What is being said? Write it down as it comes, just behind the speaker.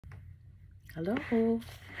Hello,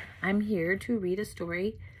 I'm here to read a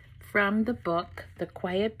story from the book, The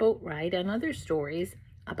Quiet Boat Ride and Other Stories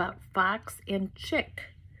about Fox and Chick.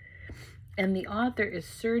 And the author is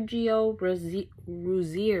Sergio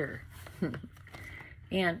Ruzzier.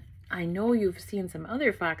 And I know you've seen some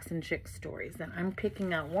other Fox and Chick stories, and I'm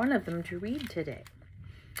picking out one of them to read today.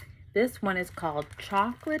 This one is called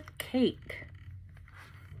Chocolate Cake.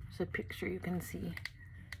 There's a picture you can see.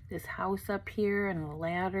 This house up here and a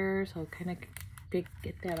ladder, so kind of get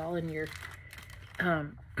that all in your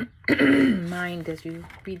mind as you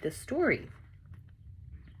read the story.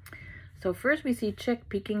 So first we see Chick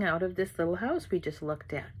peeking out of this little house we just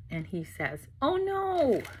looked at, and he says, "Oh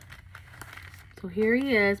no!" So here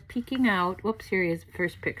he is peeking out. Whoops, here he is,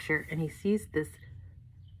 first picture, and he sees this,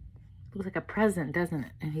 looks like a present, doesn't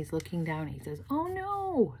it? And he's looking down, and he says, "Oh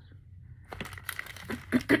no!"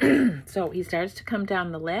 So he starts to come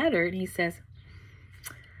down the ladder, and he says,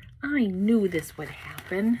 "I knew this would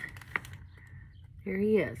happen." There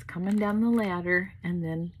he is, coming down the ladder, and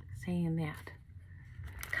then saying that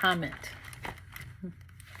comment.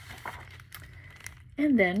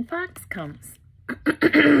 And then Fox comes.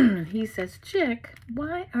 He says, "Chick,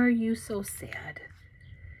 why are you so sad?"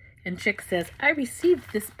 And Chick says, "I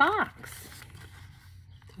received this box."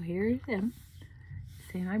 So here is him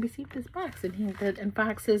saying, "I received this box." And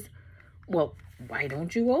Fox says, "Well, why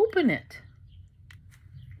don't you open it?"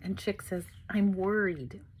 And Chick says, "I'm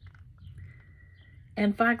worried."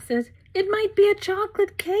 And Fox says, "It might be a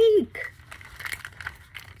chocolate cake."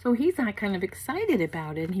 So he's not kind of excited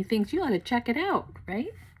about it, and he thinks you ought to check it out,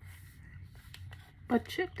 right? But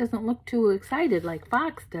Chick doesn't look too excited like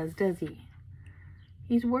Fox does he?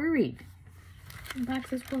 He's worried. And Fox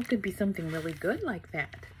says, "Well, it could be something really good like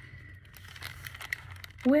that."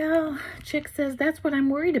 Well, Chick says, "That's what I'm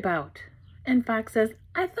worried about." And Fox says,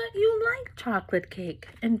 "I thought you liked chocolate cake."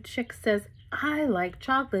 And Chick says, "I like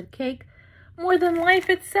chocolate cake more than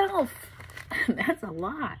life itself." That's a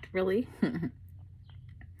lot, really.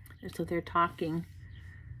 So they're talking,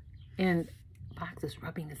 and Fox is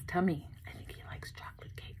rubbing his tummy. I think he likes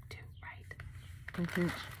chocolate cake too, right?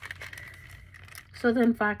 So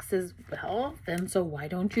then Fox says, "Well, then so why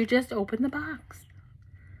don't you just open the box?"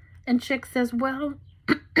 And Chick says, "Well,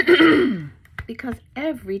 because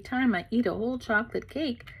every time I eat a whole chocolate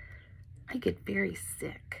cake, I get very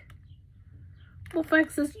sick." Well,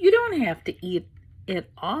 Fox says, "You don't have to eat it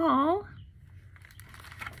all."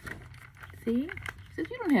 See? He says,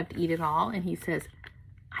 "You don't have to eat it all." And he says,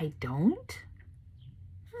 "I don't?"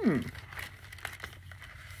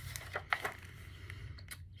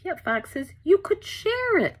 Yeah, Fox says, "You could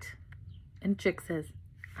share it." And Chick says,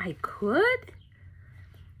 "I could?"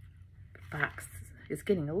 Fox is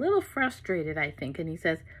getting a little frustrated, I think, and he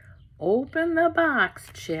says, "Open the box,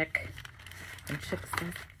 Chick." And Chick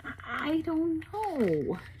says, "I don't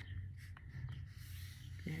know."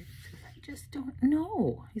 He says, "I just don't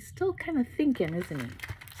know." He's still kind of thinking, isn't he?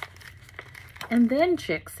 And then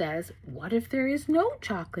Chick says, "What if there is no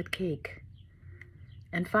chocolate cake?"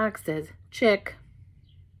 And Fox says, "Chick,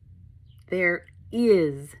 there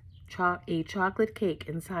is a chocolate cake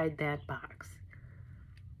inside that box."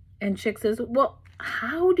 And Chick says, "Well,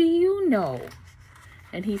 how do you know?"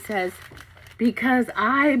 And he says, "Because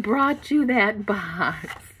I brought you that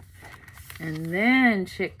box." And then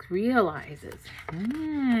Chick realizes,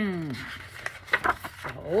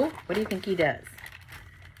 So what do you think he does?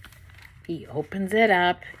 He opens it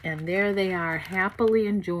up, and there they are, happily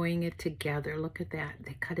enjoying it together. Look at that.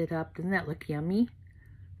 They cut it up. Doesn't that look yummy?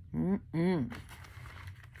 And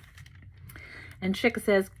Chick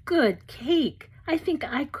says, "Good cake. I think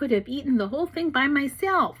I could have eaten the whole thing by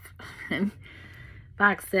myself." And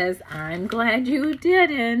Fox says, "I'm glad you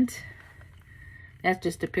didn't." That's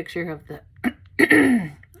just a picture of the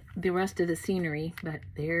the rest of the scenery, but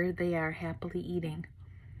there they are happily eating.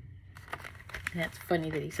 And that's funny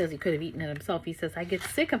that he says he could have eaten it himself. He says, "I get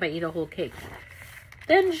sick if I eat a whole cake."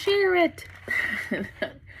 Then share it.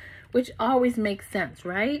 Which always makes sense,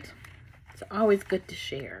 right? It's always good to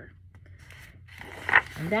share.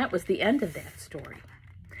 And that was the end of that story.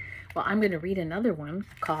 Well, I'm going to read another one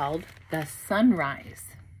called The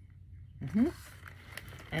Sunrise.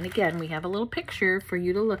 And again, we have a little picture for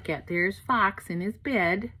you to look at. There's Fox in his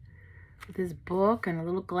bed with his book and a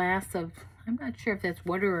little glass of, I'm not sure if that's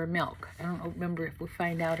water or milk. I don't remember if we'll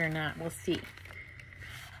find out or not. We'll see.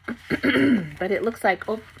 But it looks like,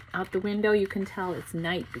 oh, out the window you can tell it's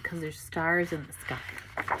night because there's stars in the sky.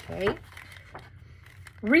 Okay?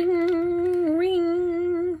 Ring,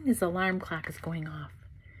 ring. His alarm clock is going off.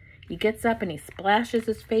 He gets up and he splashes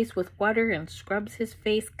his face with water and scrubs his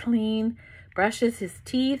face clean, brushes his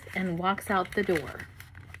teeth, and walks out the door.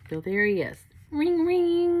 So there he is. Ring,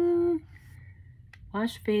 ring.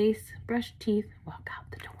 Wash face, brush teeth, walk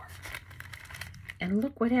out the door. And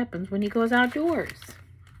look what happens when he goes outdoors.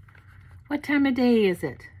 What time of day is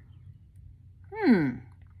it?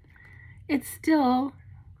 It's still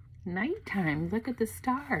nighttime. Look at the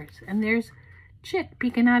stars. And there's Chick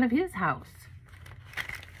peeking out of his house.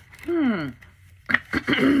 And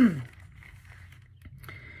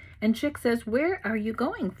Chick says, "Where are you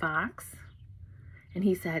going, Fox?" And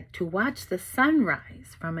he said, "To watch the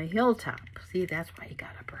sunrise from a hilltop." See, that's why he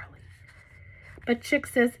got up early. But Chick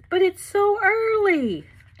says, "But it's so early."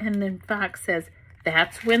 And then Fox says,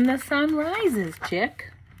 "That's when the sun rises,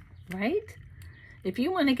 Chick." Right? If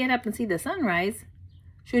you want to get up and see the sunrise,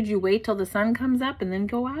 should you wait till the sun comes up and then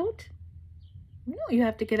go out? No, you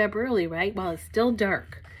have to get up early, right? While it's still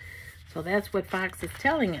dark. So that's what Fox is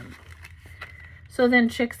telling him. So then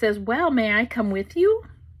Chick says, "Well, may I come with you?"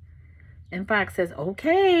 And Fox says,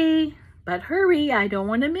 "Okay, but hurry, I don't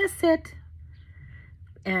want to miss it."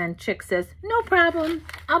 And Chick says, "No problem,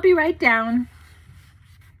 I'll be right down."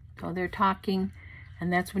 So they're talking,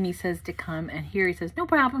 and that's when he says to come, and here he says, "No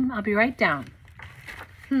problem, I'll be right down."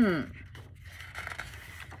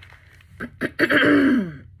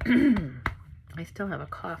 I still have a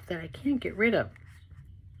cough that I can't get rid of.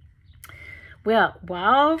 Well,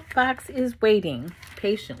 while Fox is waiting,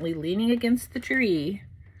 patiently leaning against the tree,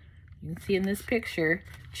 you can see in this picture,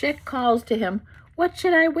 Chick calls to him, "What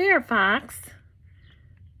should I wear, Fox?"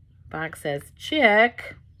 Fox says,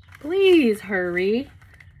 "Chick, please hurry."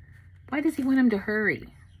 Why does he want him to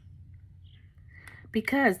hurry?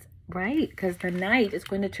 Because the night is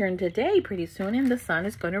going to turn to day pretty soon and the sun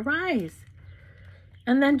is going to rise.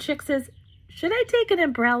 And then Chick says, "Should I take an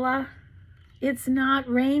umbrella?" "It's not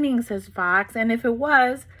raining," says Fox, "and if it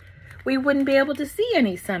was, we wouldn't be able to see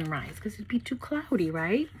any sunrise because it'd be too cloudy,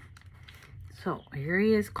 right?" So here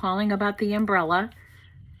he is calling about the umbrella.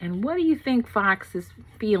 And what do you think Fox is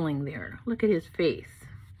feeling there? Look at his face.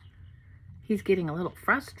 He's getting a little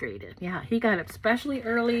frustrated. Yeah, he got up especially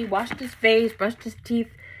early, washed his face, brushed his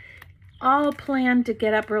teeth, all planned to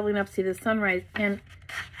get up early enough to see the sunrise. And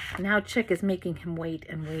now Chick is making him wait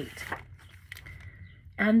and wait.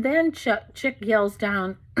 And then Chick yells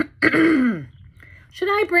down, "Should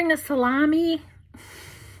I bring a salami?"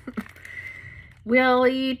 "We'll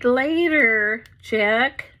eat later,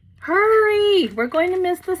 Chick. Hurry, we're going to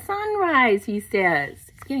miss the sunrise," he says.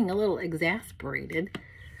 He's getting a little exasperated.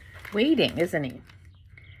 Waiting, isn't he?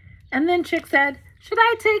 And then Chick said, "Should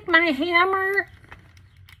I take my hammer?"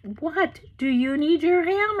 "What do you need your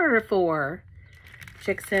hammer for?"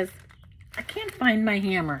 Chick says, "I can't find my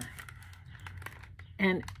hammer."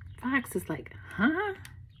 And Fox is like, "Huh?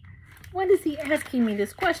 What is he asking me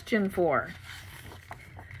this question for?"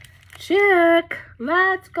 "Chick,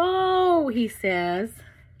 let's go," he says.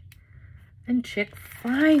 And Chick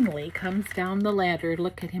finally comes down the ladder.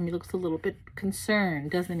 Look at him. He looks a little bit concerned,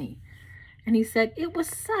 doesn't he? And he said, "It was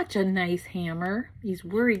such a nice hammer." He's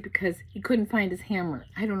worried because he couldn't find his hammer.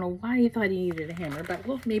 I don't know why he thought he needed a hammer,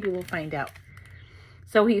 but maybe we'll find out.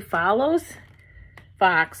 So he follows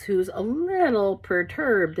Fox, who's a little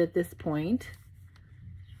perturbed at this point,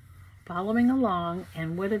 following along.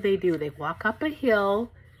 And what do? They walk up a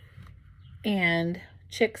hill, and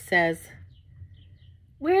Chick says,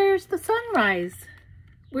 "Where's the sunrise?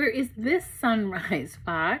 Where is this sunrise,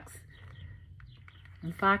 Fox?"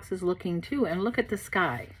 And Fox is looking too. And look at the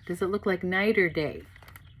sky. Does it look like night or day?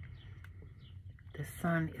 The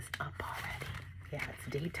sun is up already. Yeah, it's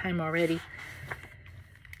daytime already.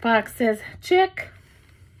 Fox says, "Chick,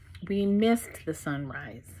 we missed the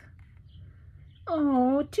sunrise."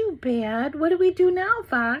 "Oh, too bad. What do we do now,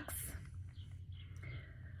 Fox?"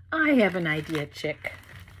 "I have an idea, Chick."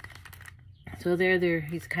 So there,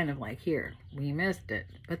 he's kind of like, here, we missed it.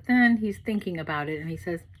 But then he's thinking about it and he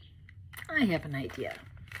says, "I have an idea."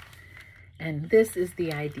 And this is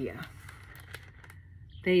the idea.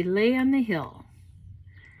 They lay on the hill.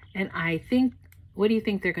 And I think, what do you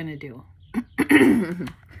think they're going to do?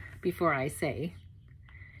 Before I say.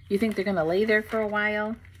 You think they're going to lay there for a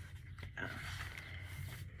while?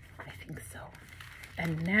 I think so.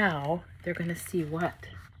 And now they're going to see what?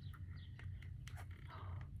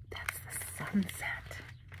 That's the sunset.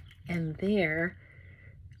 And there,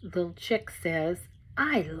 little Chick says,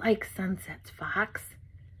 "I like sunsets, Fox."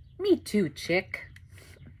 "Me too, Chick."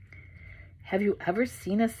 "Have you ever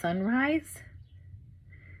seen a sunrise?"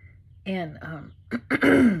 And,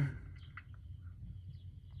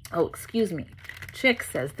 oh, excuse me. Chick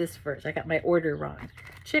says this first. I got my order wrong.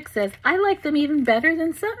 Chick says, "I like them even better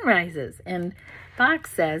than sunrises." And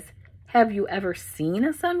Fox says, "Have you ever seen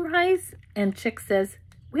a sunrise?" And Chick says,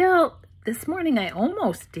 "Well, this morning I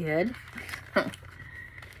almost did.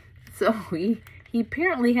 So he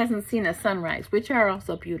apparently hasn't seen a sunrise, which are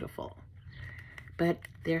also beautiful. But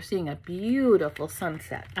they're seeing a beautiful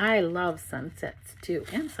sunset. I love sunsets too,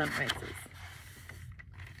 and sunrises.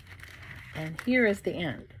 And here is the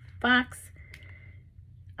end. Fox,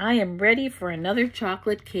 I am ready for another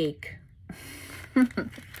chocolate cake.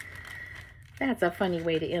 That's a funny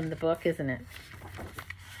way to end the book, isn't it?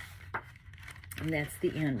 And that's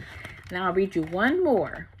the end. Now I'll read you one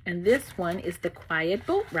more, and this one is the quiet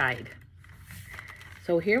boat ride.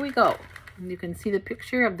 So here we go. You can see the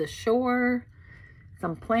picture of the shore,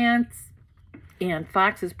 some plants, and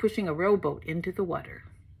Fox is pushing a rowboat into the water.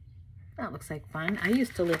 That looks like fun. I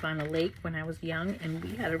used to live on a lake when I was young, and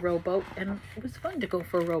we had a rowboat, and it was fun to go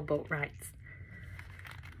for rowboat rides.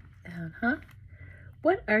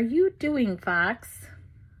 What are you doing, Fox?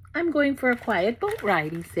 I'm going for a quiet boat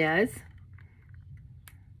ride, he says.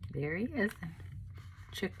 There he is.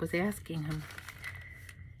 Chick was asking him.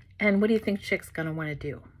 And what do you think Chick's going to want to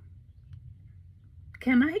do?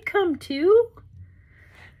 Can I come too?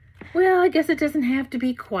 Well, I guess it doesn't have to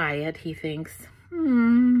be quiet, he thinks.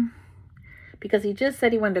 Because he just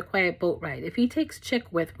said he wanted a quiet boat ride. If he takes Chick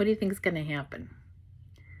with, what do you think is going to happen?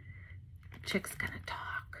 Chick's going to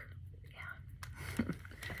talk. Yeah.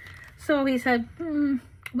 So he said,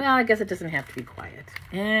 well, I guess it doesn't have to be quiet.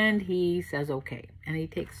 And he says, okay. And he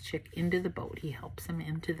takes Chick into the boat. He helps him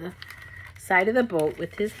into the side of the boat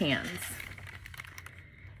with his hands.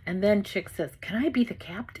 And then Chick says, can I be the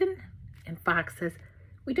captain? And Fox says,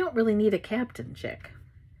 we don't really need a captain, Chick.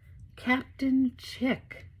 Captain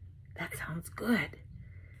Chick. That sounds good.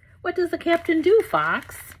 What does the captain do,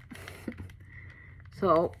 Fox?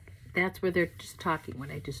 So that's where they're just talking,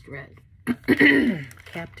 what I just read.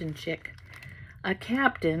 Captain Chick. A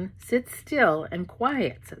captain sits still and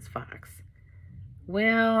quiet, says Fox.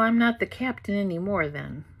 Well, I'm not the captain anymore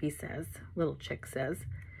then, he says, little Chick says.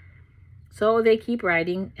 So they keep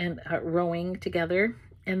riding and rowing together.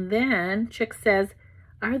 And then Chick says,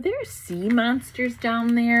 are there sea monsters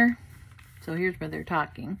down there? So here's where they're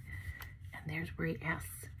talking. And there's where he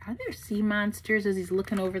asks, are there sea monsters, as he's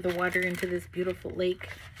looking over the water into this beautiful lake?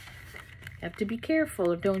 You have to be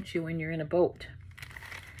careful, don't you, when you're in a boat?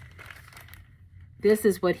 This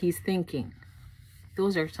is what he's thinking.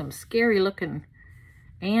 Those are some scary looking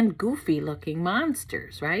and goofy looking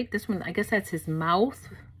monsters, right? This one, I guess that's his mouth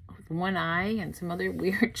with one eye and some other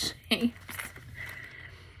weird shapes.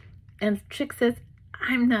 And Chick says,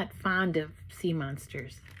 I'm not fond of sea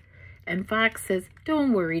monsters. And Fox says,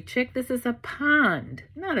 don't worry, Chick, this is a pond,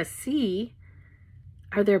 not a sea.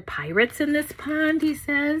 Are there pirates in this pond, he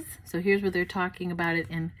says. So here's where they're talking about it,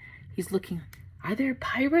 and he's looking, are there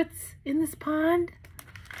pirates in this pond?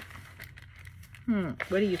 What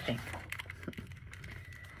do you think?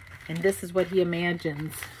 And this is what he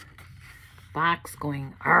imagines. Fox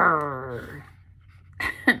going, arr.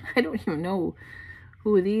 I don't even know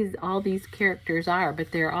who all these characters are,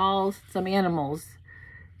 but they're all some animals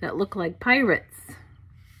that look like pirates.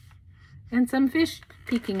 And some fish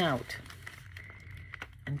peeking out.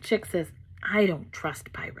 And Chick says, I don't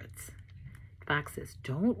trust pirates. Fox says,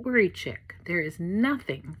 don't worry, Chick. There is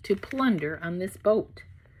nothing to plunder on this boat.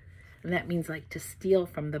 And that means like to steal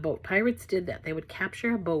from the boat. Pirates did that. They would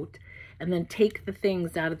capture a boat and then take the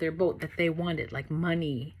things out of their boat that they wanted, like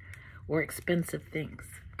money or expensive things.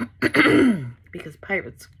 Because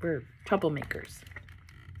pirates were troublemakers.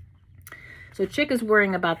 So Chick is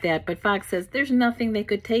worrying about that, but Fox says there's nothing they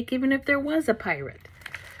could take even if there was a pirate.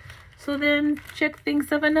 So then Chick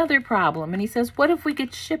thinks of another problem, and he says, what if we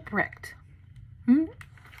get shipwrecked?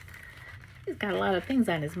 He's got a lot of things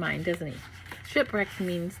on his mind, doesn't he? Shipwrecked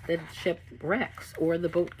means that the ship wrecks or the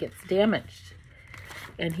boat gets damaged.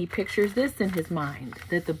 And he pictures this in his mind,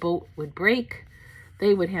 that the boat would break.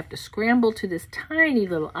 They would have to scramble to this tiny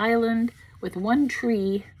little island with one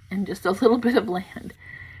tree and just a little bit of land.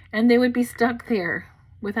 And they would be stuck there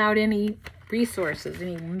without any resources,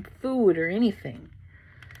 any food or anything.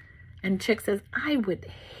 And Chick says, I would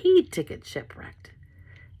hate to get shipwrecked.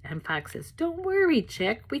 And Fox says, don't worry,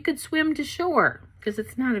 Chick. We could swim to shore because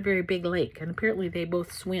it's not a very big lake. And apparently they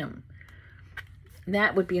both swim. And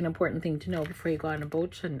that would be an important thing to know before you go on a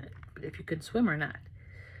boat, shouldn't it? If you can swim or not.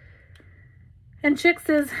 And Chick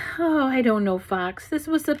says, oh, I don't know, Fox. This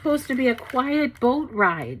was supposed to be a quiet boat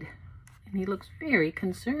ride. And he looks very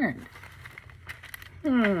concerned.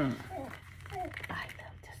 Just a minute.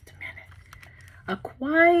 A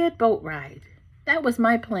quiet boat ride. That was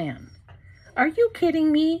my plan. Are you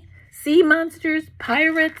kidding me? Sea monsters,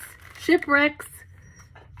 pirates, shipwrecks.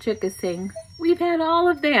 Chick is saying, we've had all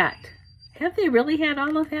of that. Have they really had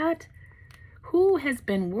all of that? Who has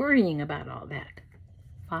been worrying about all that?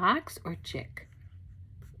 Fox or Chick?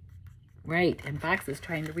 Right, and Fox is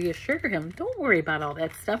trying to reassure him, don't worry about all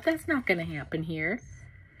that stuff. That's not going to happen here.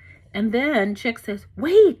 And then Chick says,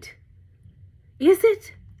 wait, is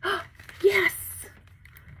it? Yes!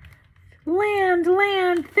 Land,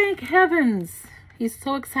 land, thank heavens. He's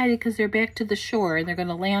so excited because they're back to the shore and they're going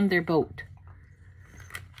to land their boat.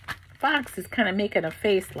 Fox is kind of making a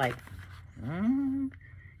face like,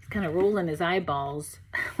 he's kind of rolling his eyeballs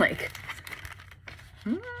like,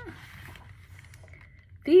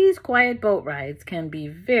 These quiet boat rides can be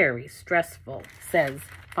very stressful, says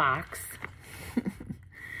Fox.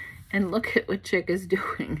 And look at what Chick is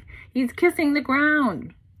doing. He's kissing the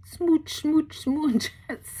ground. Smooch, smooch, smooch,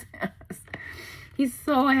 it says. He's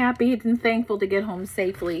so happy and thankful to get home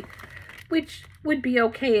safely, which would be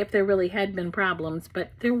okay if there really had been problems,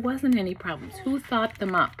 but there wasn't any problems. Who thought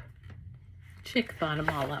them up? Chick thought them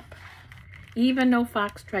all up, even though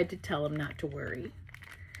Fox tried to tell him not to worry.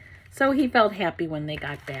 So he felt happy when they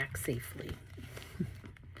got back safely.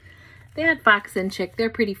 That Fox and Chick, they're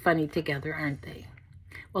pretty funny together, aren't they?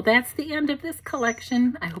 Well, that's the end of this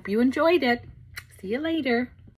collection. I hope you enjoyed it. See you later.